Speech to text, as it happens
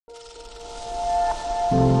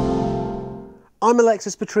I'm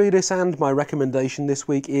Alexis Petridis, and my recommendation this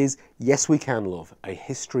week is Yes We Can Love, A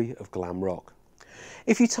History of Glam Rock.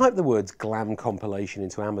 If you type the words glam compilation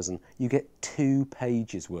into Amazon, you get 2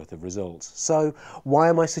 pages worth of results. So why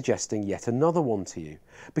am I suggesting yet another one to you?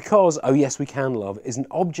 Because Oh Yes We Can Love is an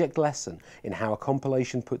object lesson in how a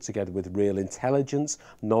compilation put together with real intelligence,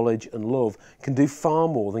 knowledge and love can do far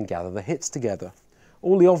more than gather the hits together.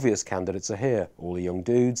 All the obvious candidates are here, All the Young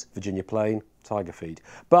Dudes, Virginia Plain, Tiger Feed.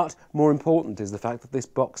 But more important is the fact that this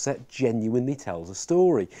box set genuinely tells a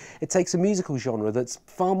story. It takes a musical genre that's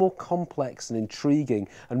far more complex and intriguing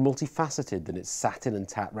and multifaceted than its satin and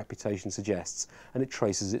tat reputation suggests, and it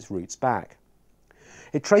traces its roots back.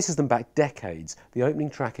 It traces them back decades. The opening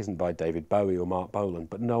track isn't by David Bowie or Mark Bolan,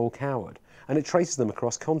 but Noel Coward. And it traces them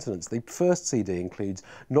across continents. The first CD includes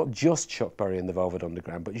not just Chuck Berry and the Velvet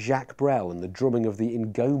Underground, but Jacques Brel and the drumming of the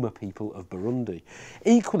Ingoma people of Burundi.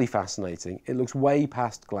 Equally fascinating, it looks way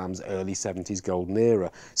past glam's early 70s golden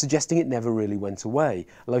era, suggesting it never really went away,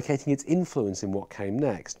 locating its influence in what came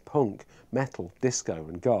next: punk, metal, disco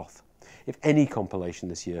and goth. If any compilation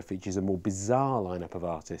this year features a more bizarre lineup of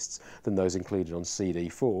artists than those included on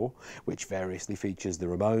CD4, which variously features the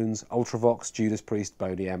Ramones, Ultravox, Judas Priest,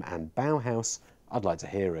 Boney M and Bauhaus, I'd like to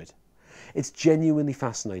hear it. It's genuinely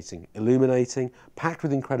fascinating, illuminating, packed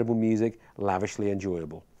with incredible music, lavishly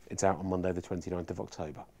enjoyable. It's out on Monday the 29th of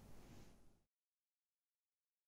October.